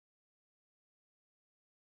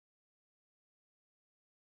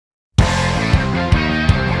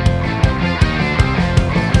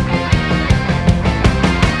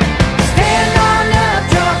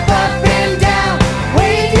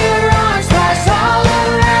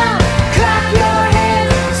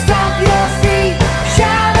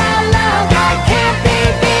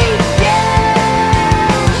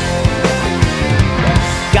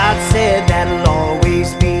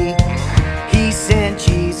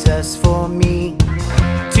Jesus for me,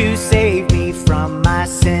 to save me from my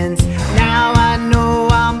sins. Now I know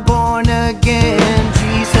I'm born again.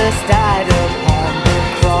 Jesus died upon the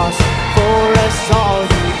cross for us all.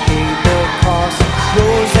 He paid the cost,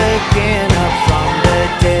 rose again up from the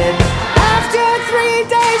dead. After 3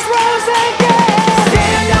 days rose again.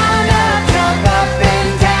 Stand on up, jump up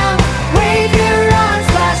and down, wave your arms,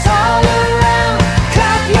 splash all around,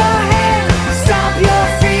 clap your hands, stomp your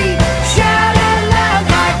feet, shout out loud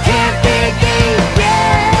like Camp Big E,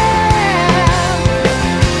 yeah!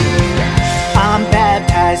 I'm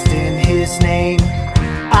baptized in His name,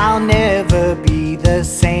 I'll never be the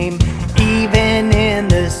same. Even in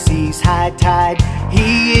the sea's high tide,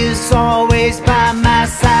 He is always by my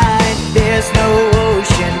side. There's no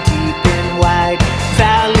ocean deep and wide,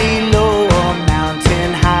 valley low or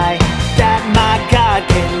mountain high, that my God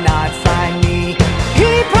cannot find me.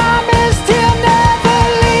 He promised He'll never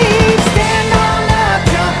leave. Stand on up,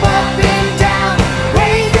 jump up and down,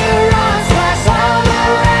 wave your arms, splash all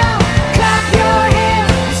around, clap your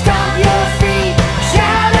hands, stomp your feet,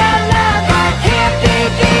 shout out loud like Camp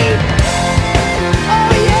Big E.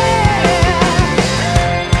 Oh yeah!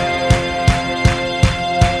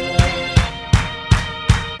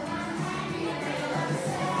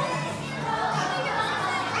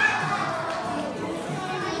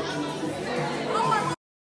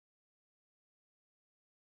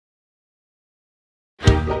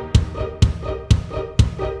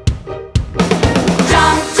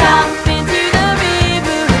 Jump, jump into the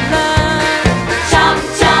river of love. Jump,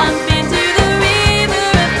 jump into the river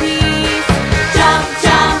of peace. Jump,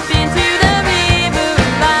 jump into the river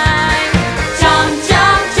of life. Jump,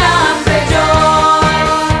 jump, jump for joy.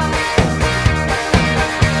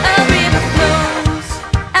 A river flows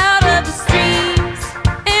out of the streams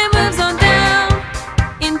and moves on down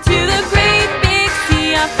into the great big sea.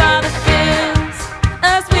 Our Father fills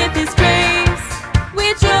us with His grace,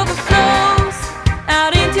 which overflows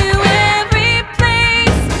out into every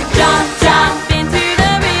place. Jump, jump into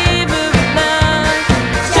the river of love.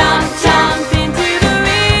 Jump, jump into the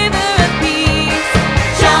river of peace.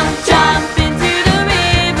 Jump, jump into the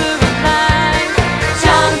river of life.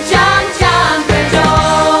 Jump, jump, jump for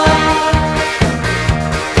joy.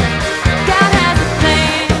 God has a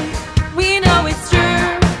plan, we know it's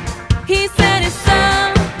true. He sent His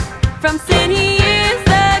Son, from sin He is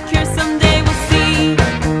the cure. Someday we'll see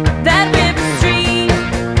that river stream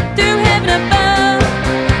through heaven above,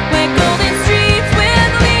 where golden streets will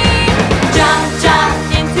lead. Jump, jump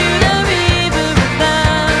into the river of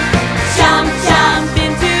love. Jump, jump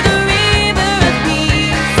into the river of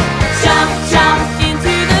peace. Jump, jump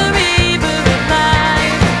into the river of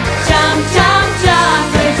life. Jump, jump, jump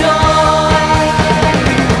for joy.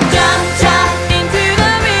 Jump, jump into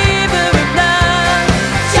the river of love.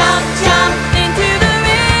 Jump, jump into the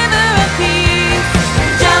river of peace.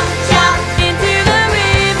 Jump, jump into the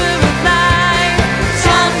river of life.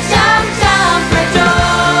 Jump, jump, jump for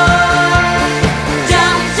joy.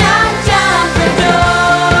 Jump, jump, jump for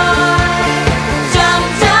joy. Jump,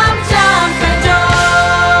 jump, jump for joy.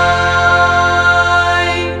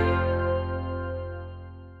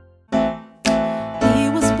 He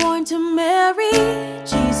was born to Mary,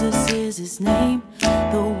 Jesus is His name.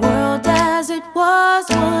 The world as it was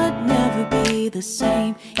would never be the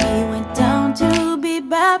same. He went down to be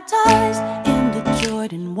baptized in the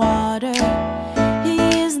Jordan water.